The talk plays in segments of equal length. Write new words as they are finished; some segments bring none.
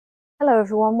Hello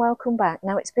everyone, welcome back.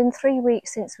 Now it's been 3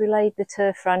 weeks since we laid the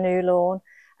turf for our new lawn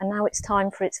and now it's time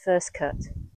for its first cut.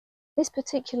 This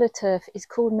particular turf is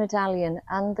called Medallion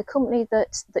and the company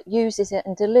that uses it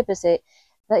and delivers it,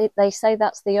 they say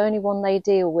that's the only one they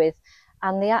deal with,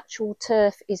 and the actual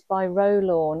turf is by Row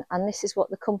Lawn, and this is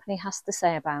what the company has to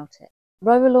say about it.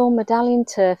 Row Lawn Medallion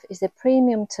turf is a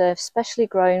premium turf specially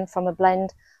grown from a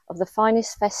blend of the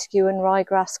finest fescue and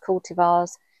ryegrass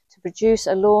cultivars to produce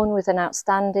a lawn with an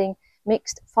outstanding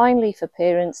mixed fine leaf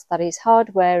appearance that is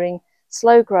hard wearing,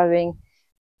 slow growing,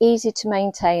 easy to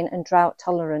maintain and drought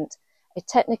tolerant. A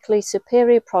technically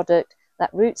superior product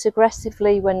that roots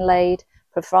aggressively when laid,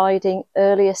 providing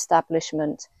early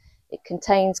establishment. It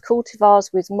contains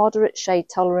cultivars with moderate shade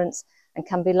tolerance and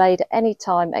can be laid at any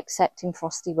time except in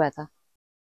frosty weather.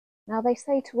 Now they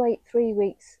say to wait 3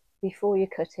 weeks before you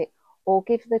cut it, or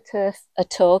give the turf a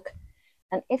tug,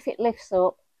 and if it lifts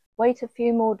up, wait a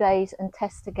few more days and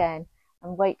test again,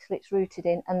 and wait till it's rooted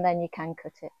in, and then you can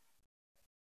cut it.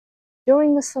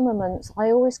 During the summer months,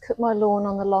 I always cut my lawn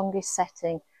on the longest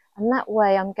setting, and that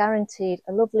way I'm guaranteed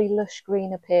a lovely lush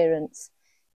green appearance.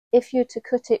 If you're to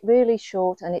cut it really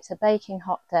short and it's a baking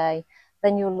hot day,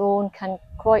 then your lawn can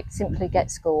quite simply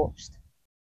get scorched.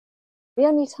 The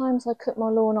only times I cut my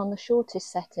lawn on the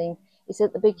shortest setting is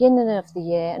at the beginning of the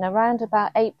year and around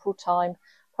about April time,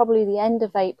 probably the end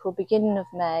of April, beginning of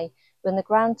May, when the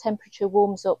ground temperature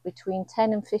warms up between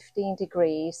 10 and 15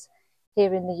 degrees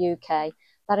here in the UK.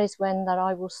 That is when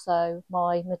I will sow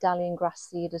my Medallion grass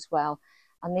seed as well.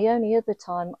 And the only other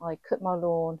time I cut my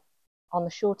lawn on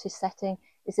the shortest setting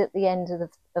is at the end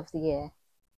of the year.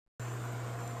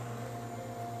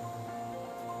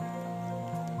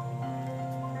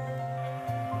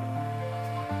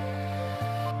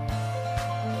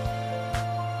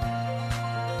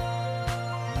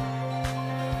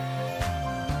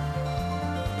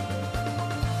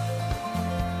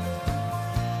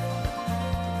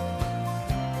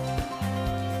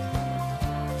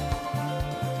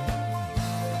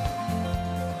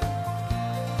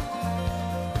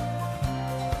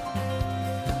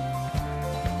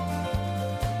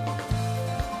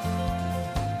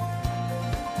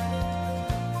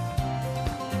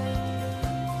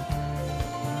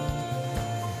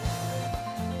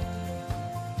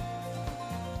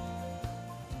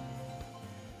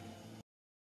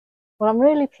 Well, I'm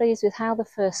really pleased with how the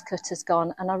first cut has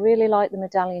gone, and I really like the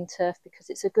Medallion turf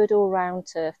because it's a good all-round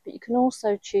turf, but you can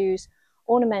also choose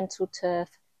ornamental turf,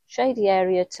 shady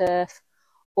area turf,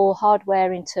 or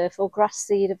hard-wearing turf, or grass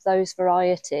seed of those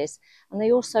varieties. And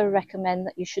they also recommend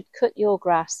that you should cut your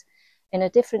grass in a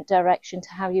different direction to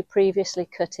how you previously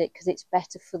cut it because it's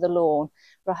better for the lawn.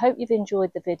 But I hope you've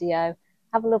enjoyed the video.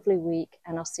 Have a lovely week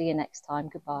and I'll see you next time.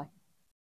 Goodbye.